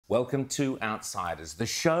Welcome to Outsiders, the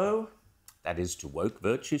show that is to woke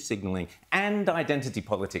virtue signaling and identity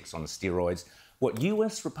politics on steroids what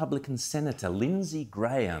US Republican Senator Lindsey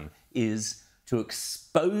Graham is to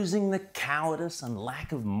exposing the cowardice and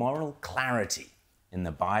lack of moral clarity in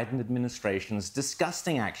the Biden administration's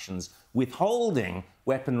disgusting actions withholding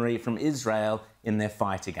weaponry from Israel in their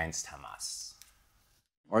fight against Hamas.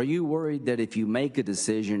 Are you worried that if you make a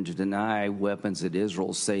decision to deny weapons that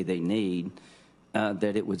Israel say they need,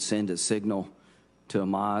 that it would send a signal to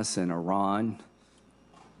Hamas and Iran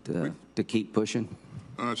to keep pushing?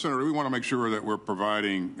 Senator, we want to make sure that we're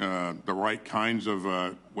providing the right kinds of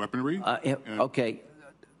weaponry. Okay.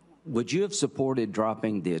 Would you have supported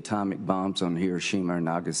dropping the atomic bombs on Hiroshima and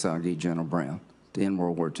Nagasaki, General Brown, to end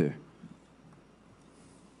World War II?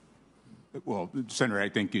 Well, Senator, I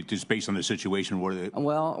think just based on the situation where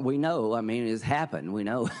Well, we know. I mean, it's happened. We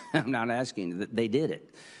know. I'm not asking that they did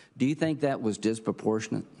it. Do you think that was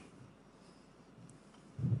disproportionate?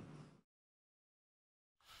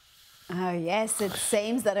 Oh, yes, it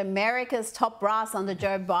seems that America's top brass under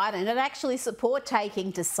Joe Biden would actually support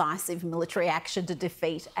taking decisive military action to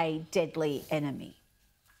defeat a deadly enemy.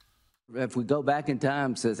 If we go back in time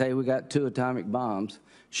and says, hey, we got 2 atomic bombs,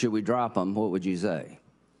 should we drop them, what would you say?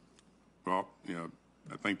 Well, you know,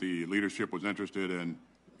 I think the leadership was interested in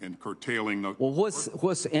curtailing the... Well,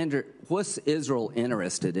 what's Israel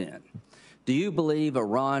interested in? Do you believe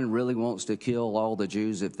Iran really wants to kill all the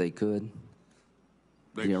Jews if they could?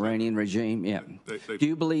 The Iranian regime, yeah. Do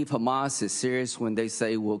you believe Hamas is serious when they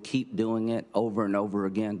say we'll keep doing it over and over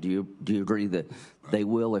again? Do you agree that they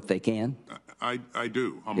will if they can? I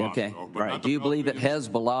do. Hamas, okay, right. Do you believe that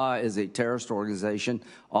Hezbollah is a terrorist organization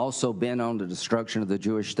also bent on the destruction of the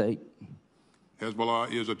Jewish state?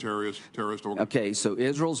 Hezbollah is a terrorist organization. Okay, so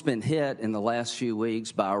Israel's been hit in the last few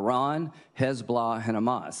weeks by Iran, Hezbollah, and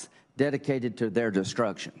Hamas, dedicated to their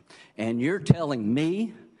destruction. And you're telling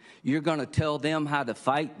me you're going to tell them how to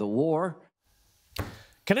fight the war?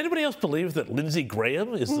 Can anybody else believe that Lindsey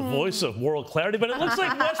Graham is the voice of moral clarity? But it looks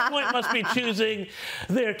like West Point must be choosing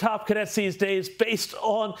their top cadets these days based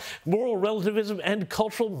on moral relativism and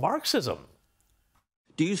cultural Marxism.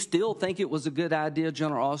 Do you still think it was a good idea,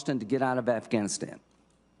 General Austin, to get out of Afghanistan?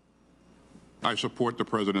 I support the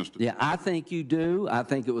president's... Yeah, I think you do. I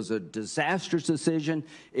think it was a disastrous decision.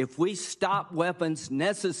 If we stop weapons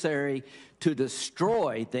necessary to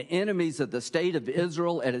destroy the enemies of the state of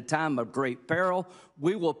Israel at a time of great peril,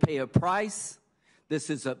 we will pay a price.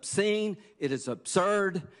 This is obscene. It is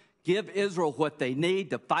absurd. Give Israel what they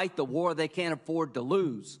need to fight the war they can't afford to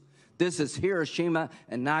lose. This is Hiroshima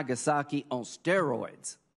and Nagasaki on steroids.